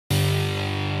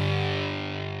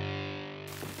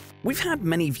We've had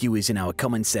many viewers in our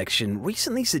comment section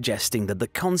recently suggesting that the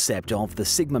concept of the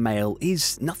Sigma male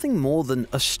is nothing more than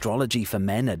astrology for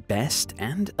men at best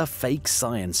and a fake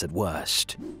science at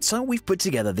worst. So we've put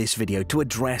together this video to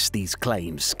address these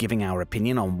claims, giving our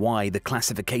opinion on why the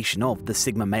classification of the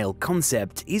Sigma male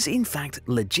concept is in fact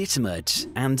legitimate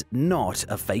and not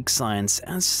a fake science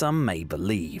as some may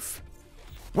believe.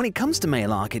 When it comes to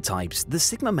male archetypes, the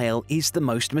Sigma male is the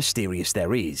most mysterious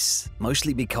there is,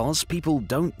 mostly because people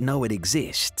don't know it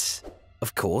exists.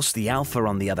 Of course, the Alpha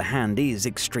on the other hand is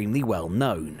extremely well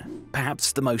known,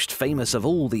 perhaps the most famous of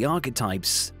all the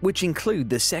archetypes, which include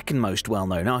the second most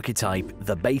well-known archetype,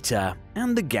 the Beta,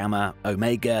 and the Gamma,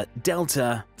 Omega,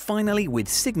 Delta, finally with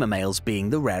Sigma males being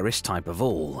the rarest type of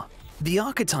all. The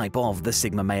archetype of the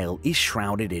Sigma male is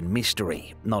shrouded in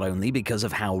mystery, not only because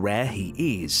of how rare he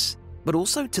is, but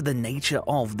also to the nature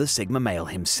of the Sigma male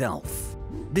himself.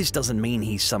 This doesn't mean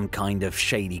he's some kind of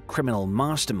shady criminal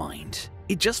mastermind.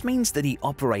 It just means that he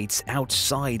operates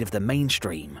outside of the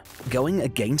mainstream, going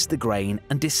against the grain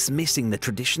and dismissing the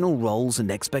traditional roles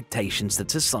and expectations that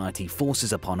society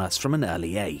forces upon us from an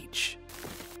early age.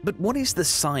 But what is the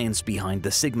science behind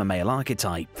the Sigma male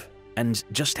archetype? And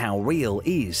just how real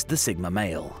is the Sigma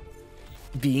male?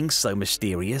 Being so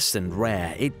mysterious and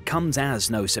rare, it comes as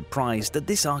no surprise that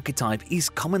this archetype is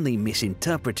commonly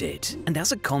misinterpreted, and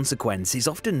as a consequence is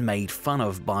often made fun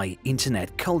of by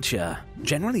internet culture,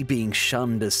 generally being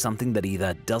shunned as something that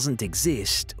either doesn't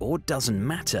exist or doesn't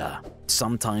matter,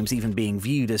 sometimes even being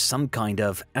viewed as some kind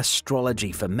of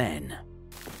astrology for men.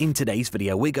 In today's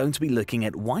video, we're going to be looking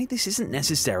at why this isn't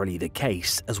necessarily the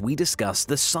case as we discuss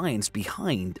the science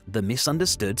behind the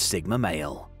misunderstood Sigma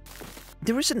male.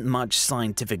 There isn't much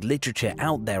scientific literature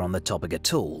out there on the topic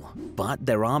at all, but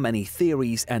there are many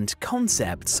theories and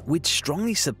concepts which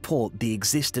strongly support the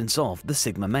existence of the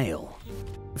Sigma male.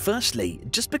 Firstly,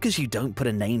 just because you don't put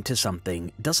a name to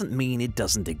something doesn't mean it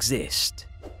doesn't exist.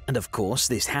 And of course,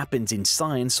 this happens in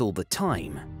science all the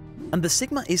time. And the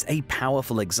Sigma is a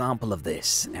powerful example of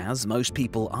this, as most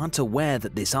people aren't aware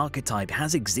that this archetype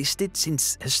has existed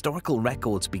since historical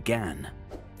records began.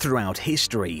 Throughout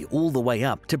history, all the way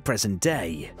up to present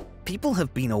day, people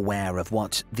have been aware of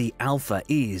what the Alpha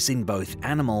is in both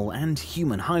animal and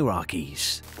human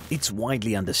hierarchies. It's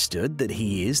widely understood that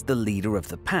he is the leader of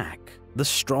the pack, the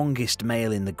strongest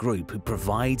male in the group who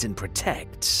provides and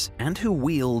protects, and who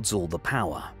wields all the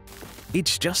power.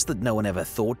 It's just that no one ever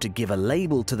thought to give a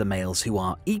label to the males who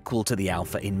are equal to the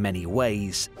Alpha in many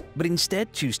ways, but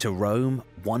instead choose to roam,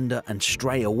 wander, and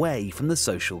stray away from the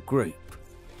social group.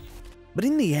 But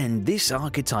in the end, this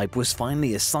archetype was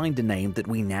finally assigned a name that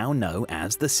we now know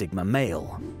as the Sigma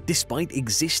male, despite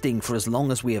existing for as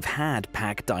long as we have had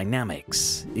pack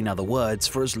dynamics, in other words,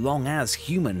 for as long as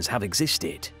humans have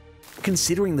existed.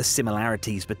 Considering the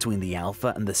similarities between the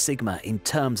Alpha and the Sigma in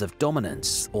terms of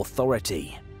dominance,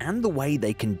 authority, and the way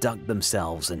they conduct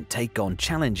themselves and take on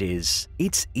challenges,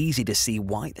 it's easy to see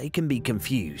why they can be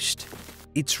confused.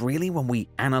 It's really when we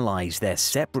analyze their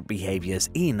separate behaviors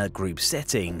in a group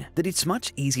setting that it's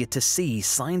much easier to see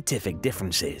scientific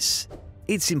differences.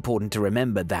 It's important to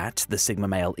remember that the Sigma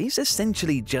male is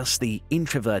essentially just the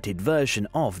introverted version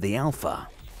of the Alpha.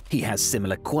 He has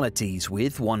similar qualities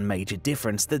with one major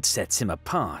difference that sets him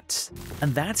apart,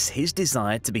 and that's his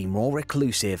desire to be more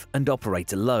reclusive and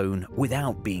operate alone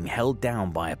without being held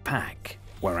down by a pack.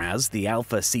 Whereas the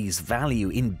Alpha sees value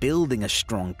in building a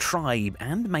strong tribe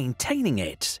and maintaining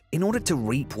it in order to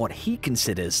reap what he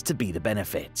considers to be the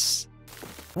benefits.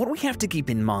 What we have to keep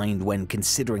in mind when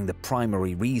considering the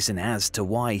primary reason as to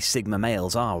why Sigma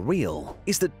males are real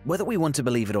is that whether we want to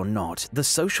believe it or not, the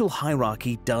social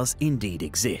hierarchy does indeed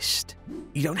exist.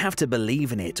 You don't have to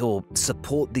believe in it or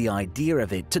support the idea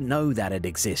of it to know that it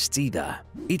exists either.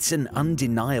 It's an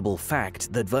undeniable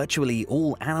fact that virtually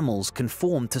all animals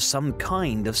conform to some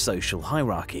kind of social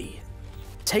hierarchy.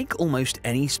 Take almost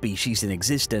any species in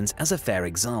existence as a fair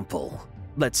example.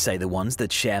 Let's say the ones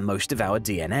that share most of our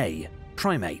DNA.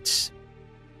 Primates.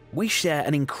 We share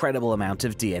an incredible amount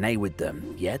of DNA with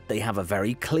them, yet they have a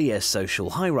very clear social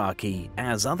hierarchy,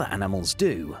 as other animals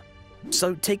do.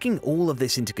 So taking all of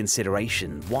this into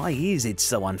consideration, why is it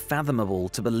so unfathomable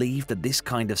to believe that this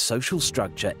kind of social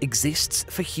structure exists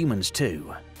for humans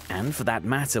too? And for that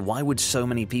matter, why would so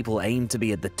many people aim to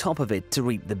be at the top of it to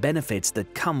reap the benefits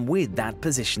that come with that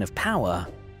position of power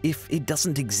if it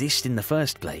doesn't exist in the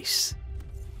first place?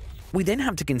 We then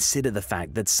have to consider the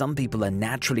fact that some people are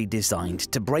naturally designed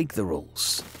to break the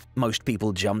rules. Most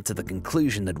people jump to the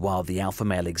conclusion that while the Alpha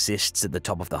male exists at the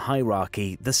top of the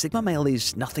hierarchy, the Sigma male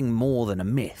is nothing more than a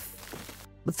myth.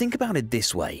 But think about it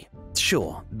this way.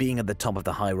 Sure, being at the top of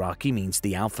the hierarchy means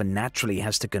the alpha naturally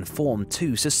has to conform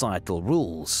to societal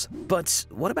rules. But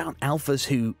what about alphas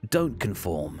who don't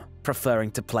conform,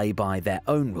 preferring to play by their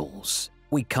own rules?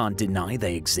 We can't deny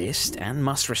they exist and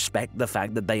must respect the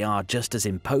fact that they are just as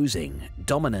imposing,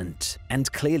 dominant,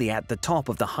 and clearly at the top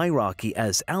of the hierarchy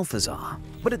as alphas are,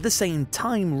 but at the same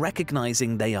time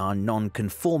recognizing they are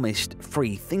non-conformist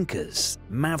free thinkers,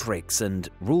 mavericks, and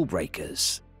rule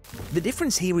breakers. The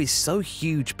difference here is so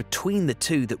huge between the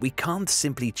two that we can't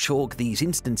simply chalk these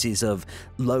instances of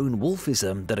lone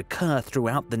wolfism that occur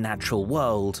throughout the natural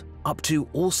world up to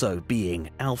also being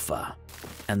alpha.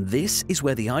 And this is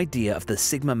where the idea of the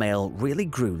Sigma male really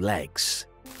grew legs.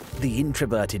 The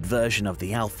introverted version of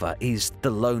the alpha is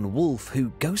the lone wolf who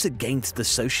goes against the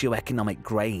socioeconomic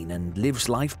grain and lives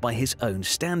life by his own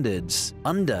standards,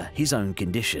 under his own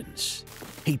conditions.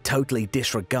 He totally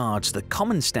disregards the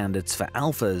common standards for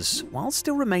alphas while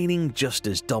still remaining just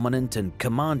as dominant and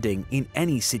commanding in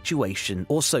any situation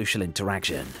or social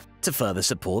interaction. To further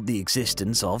support the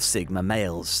existence of Sigma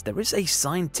males, there is a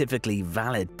scientifically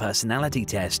valid personality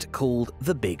test called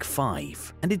the Big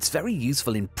Five, and it's very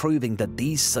useful in proving that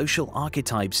these social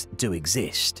archetypes do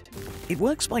exist. It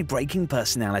works by breaking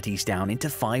personalities down into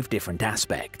 5 different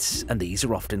aspects, and these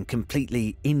are often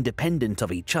completely independent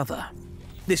of each other.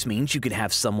 This means you could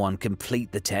have someone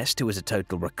complete the test who is a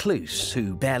total recluse,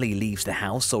 who barely leaves the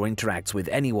house or interacts with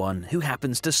anyone, who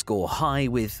happens to score high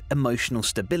with emotional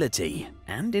stability,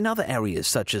 and in other areas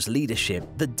such as leadership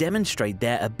that demonstrate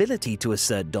their ability to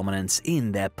assert dominance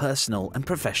in their personal and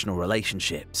professional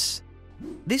relationships.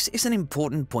 This is an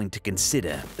important point to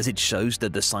consider, as it shows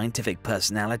that the scientific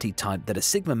personality type that a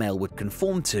Sigma male would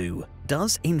conform to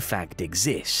does in fact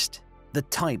exist. The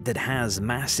type that has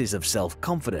masses of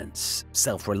self-confidence,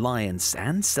 self-reliance,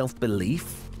 and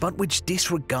self-belief, but which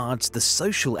disregards the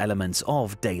social elements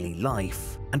of daily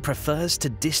life and prefers to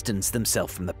distance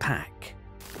themselves from the pack.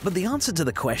 But the answer to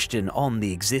the question on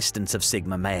the existence of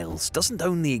Sigma males doesn't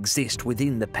only exist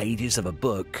within the pages of a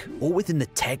book or within the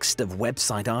text of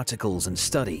website articles and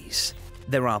studies.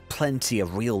 There are plenty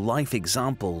of real-life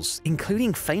examples,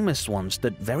 including famous ones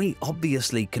that very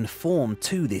obviously conform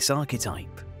to this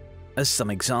archetype. As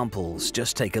some examples,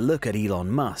 just take a look at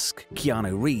Elon Musk,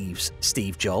 Keanu Reeves,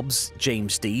 Steve Jobs,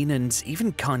 James Dean, and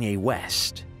even Kanye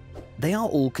West. They are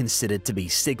all considered to be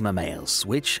Sigma males,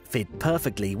 which fit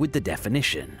perfectly with the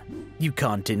definition. You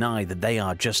can't deny that they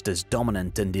are just as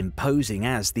dominant and imposing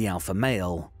as the alpha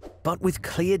male, but with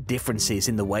clear differences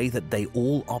in the way that they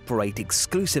all operate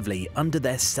exclusively under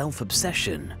their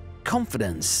self-obsession,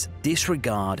 confidence,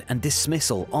 disregard, and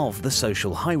dismissal of the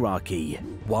social hierarchy,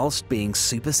 whilst being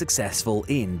super successful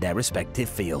in their respective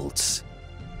fields.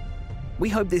 We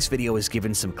hope this video has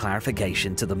given some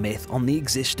clarification to the myth on the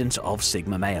existence of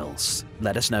Sigma males.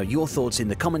 Let us know your thoughts in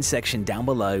the comment section down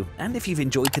below, and if you've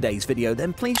enjoyed today's video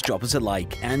then please drop us a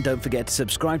like, and don't forget to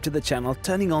subscribe to the channel,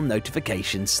 turning on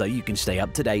notifications so you can stay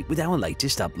up to date with our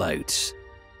latest uploads.